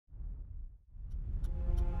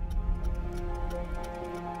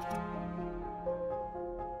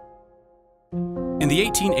In the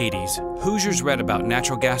 1880s, Hoosiers read about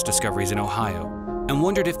natural gas discoveries in Ohio and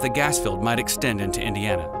wondered if the gas field might extend into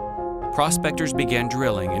Indiana. Prospectors began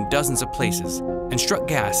drilling in dozens of places and struck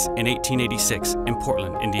gas in 1886 in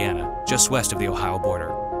Portland, Indiana, just west of the Ohio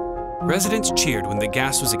border. Residents cheered when the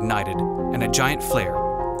gas was ignited and a giant flare,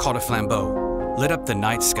 called a flambeau, lit up the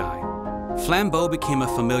night sky. Flambeau became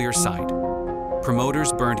a familiar sight.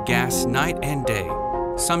 Promoters burned gas night and day,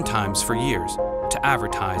 sometimes for years, to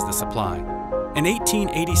advertise the supply. In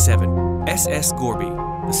 1887, S.S. Gorby,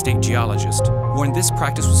 the state geologist, warned this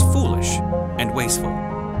practice was foolish and wasteful.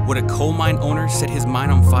 Would a coal mine owner set his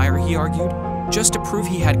mine on fire, he argued, just to prove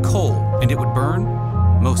he had coal and it would burn?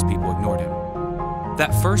 Most people ignored him.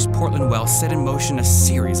 That first Portland well set in motion a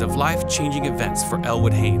series of life-changing events for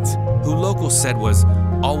Elwood Haynes, who locals said was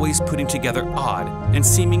always putting together odd and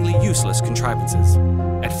seemingly useless contrivances.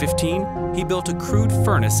 At 15, he built a crude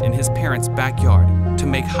furnace in his parents' backyard to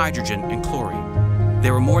make hydrogen and chlorine.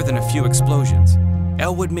 There were more than a few explosions.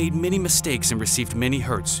 Elwood made many mistakes and received many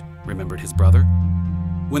hurts, remembered his brother.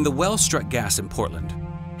 When the well struck gas in Portland,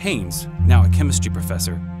 Haynes, now a chemistry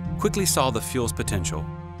professor, quickly saw the fuel's potential.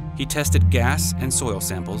 He tested gas and soil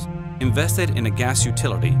samples, invested in a gas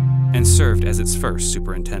utility, and served as its first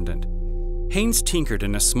superintendent. Haynes tinkered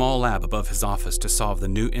in a small lab above his office to solve the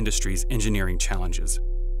new industry's engineering challenges.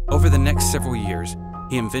 Over the next several years,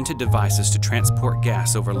 he invented devices to transport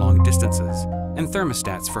gas over long distances and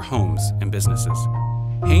thermostats for homes and businesses.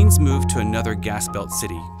 Haynes moved to another gas belt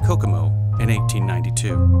city, Kokomo, in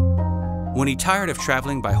 1892. When he tired of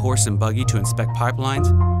traveling by horse and buggy to inspect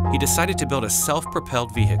pipelines, he decided to build a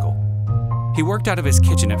self-propelled vehicle. He worked out of his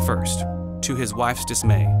kitchen at first, to his wife's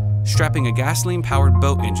dismay, strapping a gasoline-powered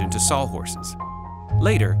boat engine to sawhorses.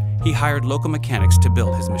 Later, he hired local mechanics to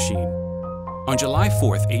build his machine. On July 4,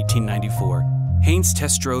 1894, Haynes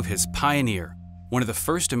test drove his Pioneer, one of the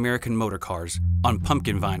first American motor cars, on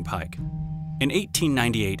Pumpkin Vine Pike. In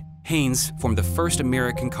 1898, Haynes formed the first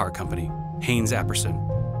American car company, Haynes Apperson,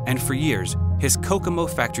 and for years, his Kokomo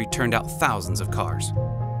factory turned out thousands of cars.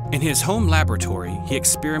 In his home laboratory, he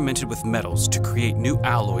experimented with metals to create new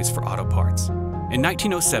alloys for auto parts. In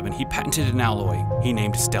 1907, he patented an alloy he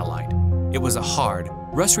named stellite. It was a hard,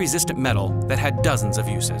 rust-resistant metal that had dozens of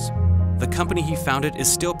uses. The company he founded is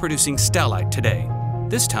still producing stellite today,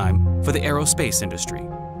 this time for the aerospace industry.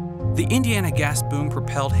 The Indiana gas boom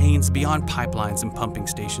propelled Haynes beyond pipelines and pumping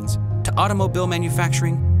stations to automobile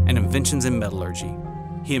manufacturing and inventions in metallurgy.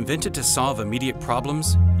 He invented to solve immediate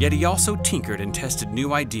problems, yet he also tinkered and tested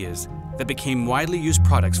new ideas that became widely used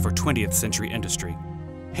products for 20th century industry.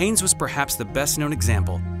 Haynes was perhaps the best known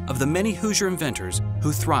example of the many Hoosier inventors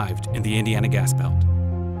who thrived in the Indiana gas belt.